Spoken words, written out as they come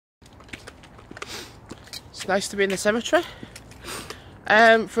It's nice to be in the cemetery.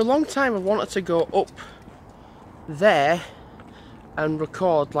 For a long time I wanted to go up there and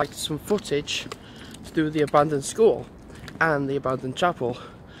record like some footage to do with the abandoned school and the abandoned chapel,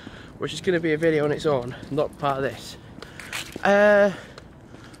 which is going to be a video on its own, not part of this.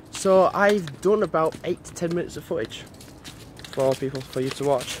 So I've done about 8 to 10 minutes of footage for you to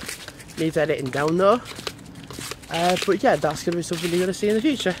watch. Needs editing down though. But yeah, that's going to be something you're going to see in the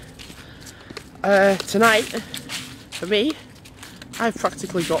future. Tonight, for me, I've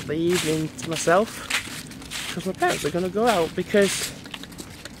practically got the evening to myself because my parents are going to go out because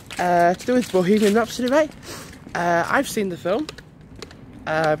to do with Bohemian Rhapsody, right? I've seen the film,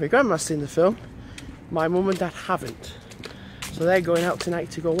 my grandma's seen the film, my mum and dad haven't, so they're going out tonight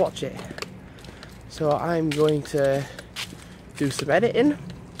to go watch it. So I'm going to do some editing,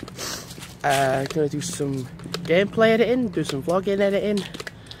 going to do some gameplay editing, do some vlogging editing,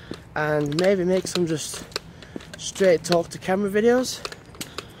 and maybe make some just straight talk to camera videos,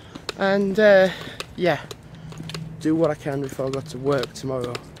 and yeah, do what I can before I go to work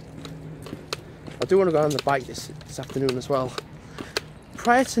tomorrow. I do want to go on the bike this afternoon as well,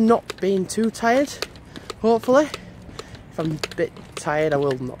 prior to not being too tired, hopefully. If I'm a bit tired I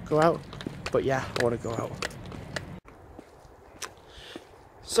will not go out, but yeah, I want to go out.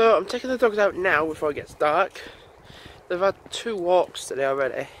 So I'm taking the dogs out now before it gets dark. They've had 2 walks today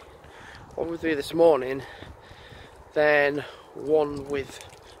already, one with me this morning, then one with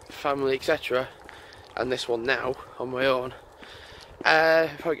family etc, and this one now on my own.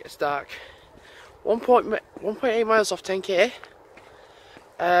 Before it gets dark. 1.8 miles off 10k.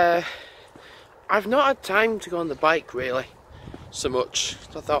 I've not had time to go on the bike really so much.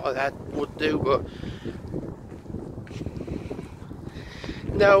 I thought I would do, but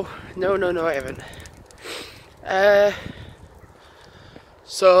no, I haven't.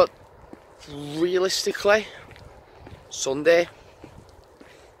 So realistically, Sunday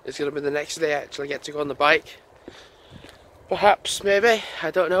is going to be the next day I actually get to go on the bike. Perhaps, maybe,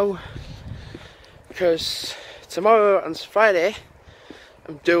 I don't know. Because tomorrow and Friday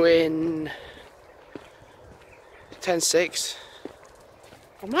I'm doing 10-6.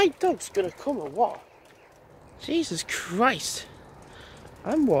 Are my dog's gonna come or what? Jesus Christ.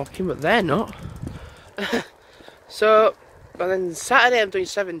 I'm walking but they're not. So, and then Saturday I'm doing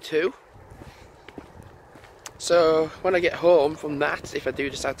 7-2. So when I get home from that, if I do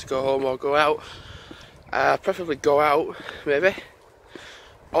decide to go home or go out, preferably go out maybe,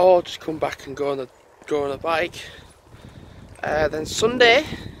 or just come back and go on a bike. Then Sunday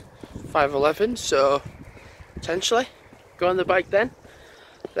 5:11, so potentially go on the bike then.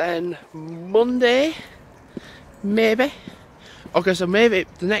 Then Monday maybe, okay, so maybe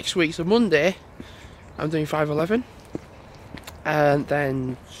the next week, so Monday I'm doing 5:11, and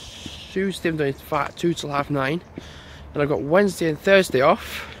then Tuesday I'm doing 2 till 9:30, and I've got Wednesday and Thursday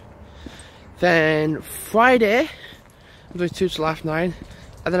off. Then Friday I'm doing 2 till 9:30,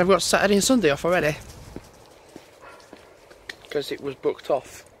 and then I've got Saturday and Sunday off already because it was booked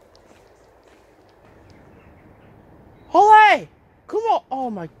off. Holly! Come on! Oh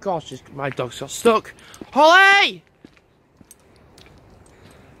my gosh, my dog's got stuck. Holly!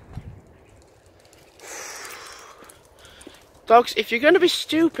 Dogs, if you're going to be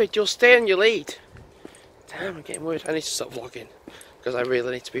stupid, you'll stay on your lead. Damn, I'm getting worried. I need to stop vlogging because I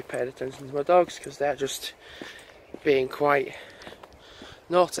really need to be paying attention to my dogs because they're just being quite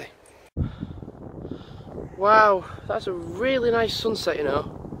naughty. Wow, that's a really nice sunset, you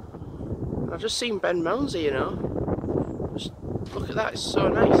know. I've just seen Ben Mounsey, you know. Just look at that, it's so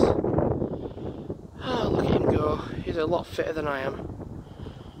nice. Oh, look at him go. He's a lot fitter than I am.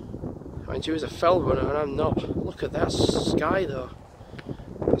 Mind you, he's a fell runner and I'm not. Look at that sky though.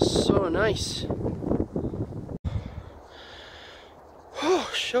 That's so nice. Oh,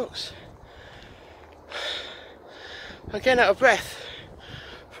 shucks. I'm getting out of breath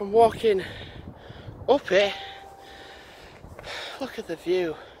from walking up it. Look at the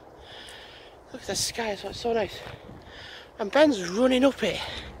view. Look at the sky, it's so nice. And Ben's running up it.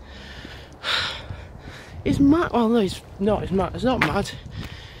 He's mad. Well, no, he's not. He's mad. He's not mad.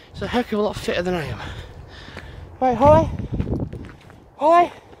 He's a heck of a lot fitter than I am. Right, Holly.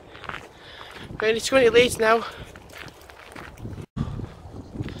 Holly. Ready to go on your leads now.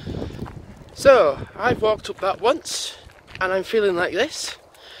 So, I've walked up that once, and I'm feeling like this.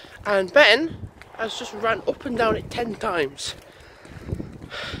 And Ben has just ran up and down it 10 times.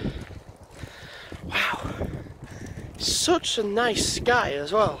 Wow. Such a nice sky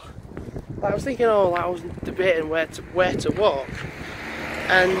as well. Like, I was thinking, oh, I was debating where to walk,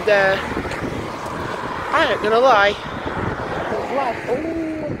 and I ain't gonna lie,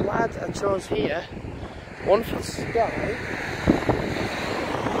 the lad I chose here one for the sky.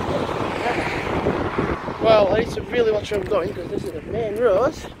 Well, I need to really watch where I'm going because this is the main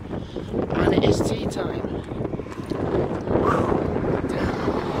road and it is tea time.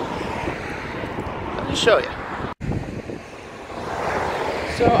 Let me show you.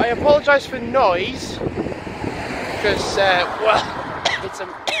 So I apologise for noise because, well,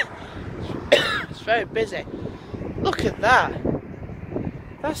 it's very busy. Look at that.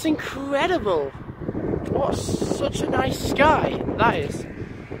 That's incredible. What such a nice sky that is.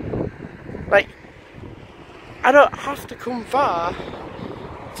 Like, I don't have to come far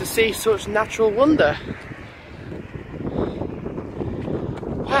to see such natural wonder.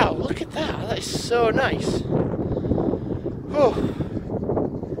 Wow, look at that. That is so nice. Oh.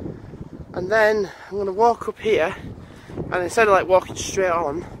 And then I'm going to walk up here, and instead of like walking straight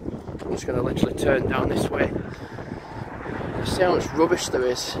on, I'm just going to literally turn down this way. See how much rubbish there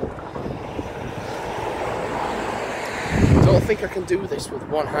is. I don't think I can do this with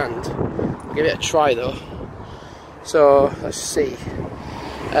one hand. I'll give it a try though. So let's see.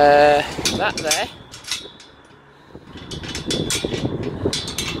 That there.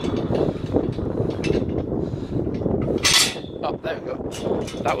 Oh, there we go.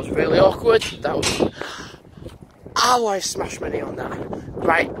 That was really awkward. That was. Ow, I smashed my knee on that.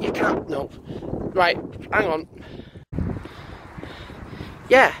 Right, you can't. No. Right, hang on.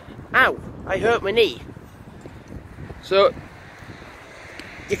 Yeah, ow, I hurt my knee. So,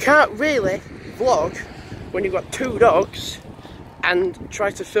 you can't really vlog when you've got two dogs and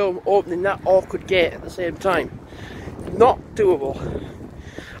try to film opening that awkward gate at the same time. Not doable.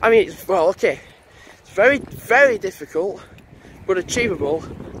 I mean, it's, well, okay, it's very, very difficult, but achievable,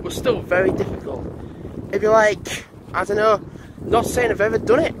 but still very difficult. It'd be like, I don't know, not saying I've ever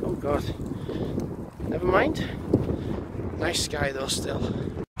done it. Oh God, never mind. Nice sky though still.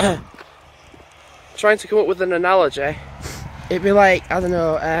 Trying to come up with an analogy, it'd be like, I don't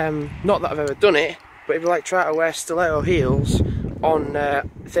know, not that I've ever done it, but it'd be like trying to wear stiletto heels on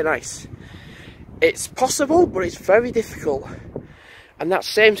thin ice. It's possible, but it's very difficult. And that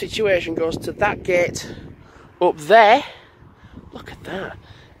same situation goes to that gate up there. Look at that.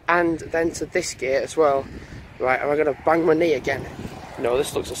 And then to this gate as well. Right, am I going to bang my knee again? No,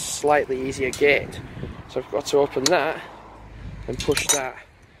 this looks a slightly easier gate. So I've got to open that and push that.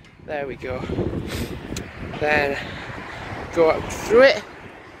 There we go. Then go up through it.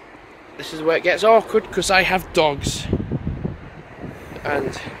 This is where it gets awkward because I have dogs.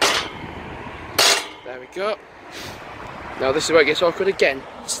 And there we go. Now this is where it gets awkward again.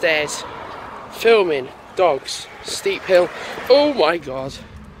 Stairs. Filming. Dogs. Steep hill. Oh my God.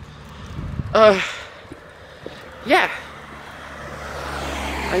 Yeah.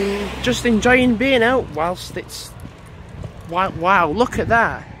 I'm just enjoying being out whilst it's... Wow, look at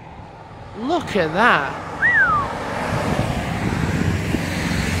that. Look at that.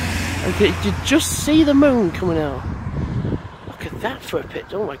 And did you just see the moon coming out? Look at that for a pit.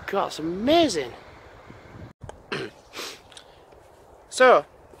 Oh my God, it's amazing. So,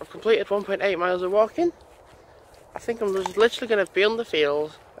 I've completed 1.8 miles of walking. I think I'm just literally going to be on the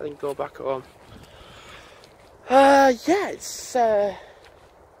field and then go back home. Yeah, it's...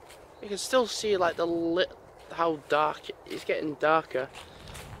 you can still see like how dark it's getting darker.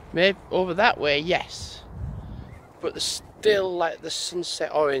 Maybe over that way, yes, but there's still like the sunset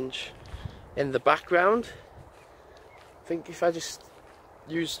orange in the background. I think if I just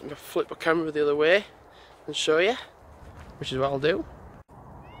flip my camera the other way and show you, which is what I'll do.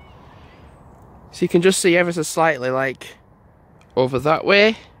 So you can just see ever so slightly, like over that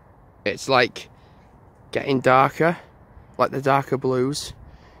way, it's like getting darker, like the darker blues.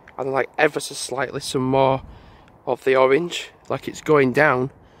 And like ever so slightly some more of the orange, like it's going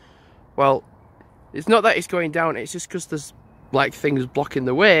down. Well, it's not that it's going down, it's just because there's like things blocking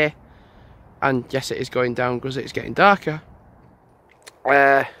the way. And yes, it is going down because it's getting darker.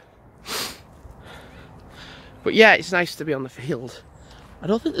 But yeah, it's nice to be on the field. I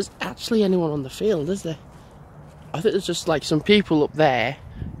don't think there's actually anyone on the field, is there? I think there's just like some people up there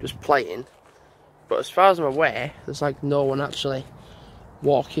just playing. But as far as I'm aware, there's like no one actually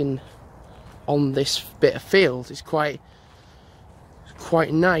walking on this bit of field. It's quite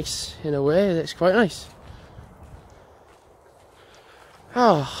nice in a way. It's quite nice.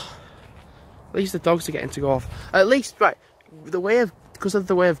 Oh, at least the dogs are getting to go off. At least, right, because of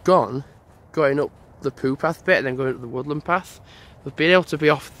the way I've going up the poo path bit and then going up the woodland path, they've been able to be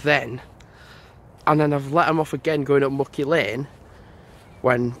off then. And then I've let them off again going up Mucky Lane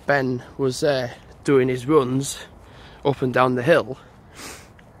when Ben was doing his runs up and down the hill.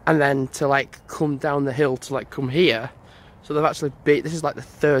 And then to like come down the hill to like come here. So they've actually been, this is like the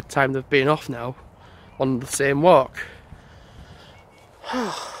third time they've been off now. on the same walk.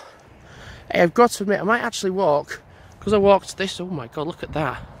 Hey, I've got to admit, I might actually walk, because I walked this. Oh my god, look at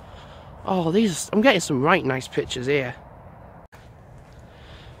that. Oh, I'm getting some right nice pictures here.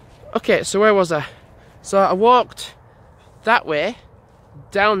 Okay, so where was I? So I walked that way,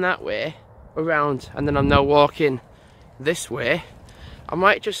 down that way, around, and then I'm now walking this way. I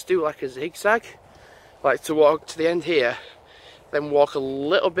might just do like a zigzag, like to walk to the end here, then walk a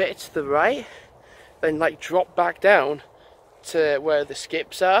little bit to the right, then like drop back down to where the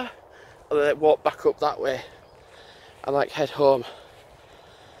skips are, and then walk back up that way and like head home.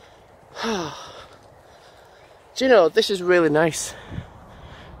 Do you know, this is really nice.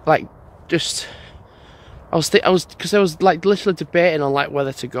 Like, just I was like literally debating on like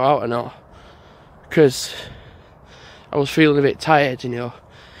whether to go out or not, because I was feeling a bit tired, you know.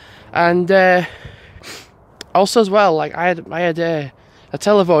 And also as well, like I had a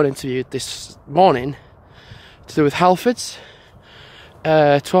telephone interview this morning to do with Halfords,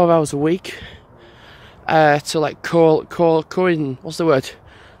 12 hours a week, to like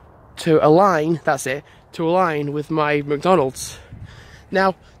to align, that's it, to align with my McDonald's.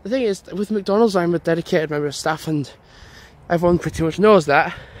 Now, the thing is, with McDonald's I'm a dedicated member of staff and everyone pretty much knows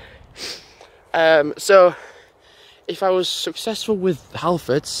that. So, if I was successful with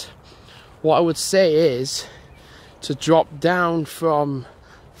Halfords, what I would say is to drop down from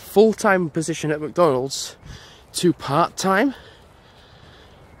full-time position at McDonald's to part-time.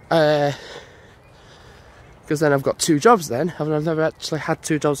 Because then I've got 2 jobs then. I've never actually had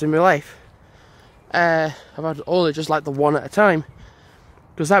 2 jobs in my life. I've had only just like the one at a time.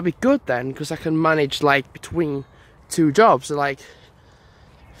 Because that'd be good then, because I can manage like between 2 jobs. Like,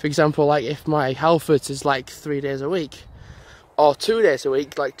 for example, like if my Halfords is like 3 days a week, or 2 days a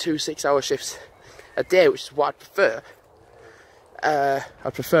week, like 2 6-hour shifts a day, which is what I'd prefer.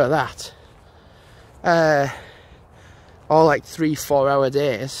 I'd prefer that. Or like 3 4-hour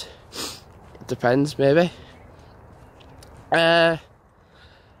days. It depends, maybe. And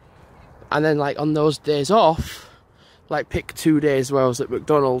then like on those days off, like pick 2 days where I was at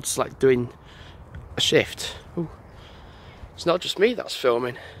McDonald's like doing a shift. Ooh. It's not just me that's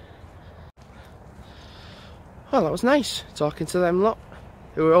filming. Well, that was nice talking to them lot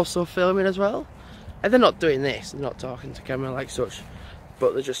who were also filming as well. And they're not doing this, they're not talking to camera like such,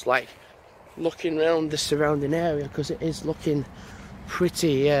 but they're just like looking around the surrounding area because it is looking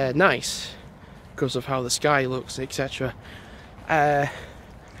pretty nice because of how the sky looks, etc.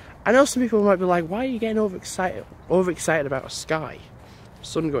 I know some people might be like, why are you getting overexcited about a sky?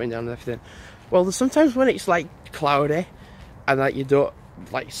 Sun going down and everything. Well, there's sometimes when it's like cloudy and like you don't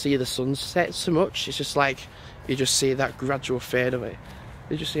like see the sunset so much, it's just like you just see that gradual fade of it.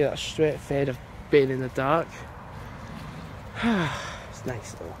 You just see that straight fade of being in the dark. It's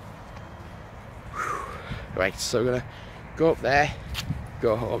nice though. Right, so we're gonna go up there,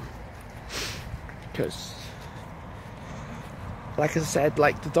 go home. Because like I said,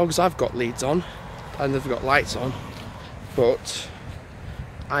 like the dogs I've got leads on and they've got lights on, but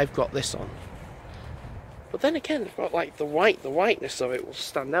I've got this on. But then again, I've got like the whiteness of it will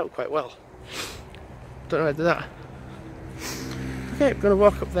stand out quite well. Don't know how to do that. Okay, I'm gonna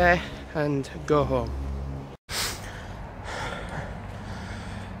walk up there and go home.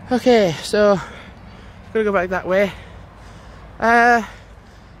 Okay, so I'm gonna go back that way.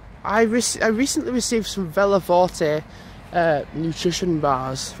 I recently received some Vela Forte nutrition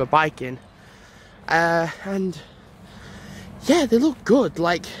bars for biking, and yeah, they look good.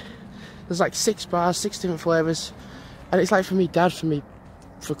 Like there's like 6 bars, 6 different flavours, and it's like for me dad,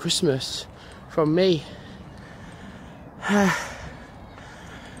 for Christmas from me,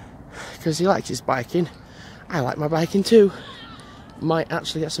 because he likes his biking. I like my biking too. Might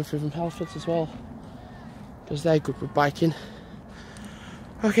actually get something from Halfords as well, because they're good with biking.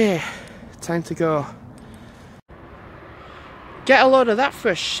 Okay, time to go. Get a load of that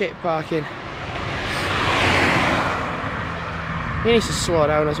for shit parking. He needs to slow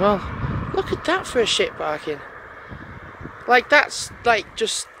down as well. Look at that for a shit parking. Like that's like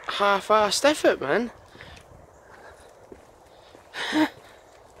just half-assed effort, man. I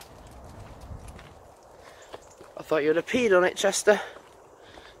thought you would have peed on it, Chester.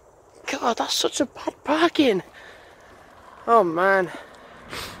 God, that's such a bad parking. Oh man.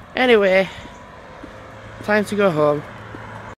 Anyway, time to go home.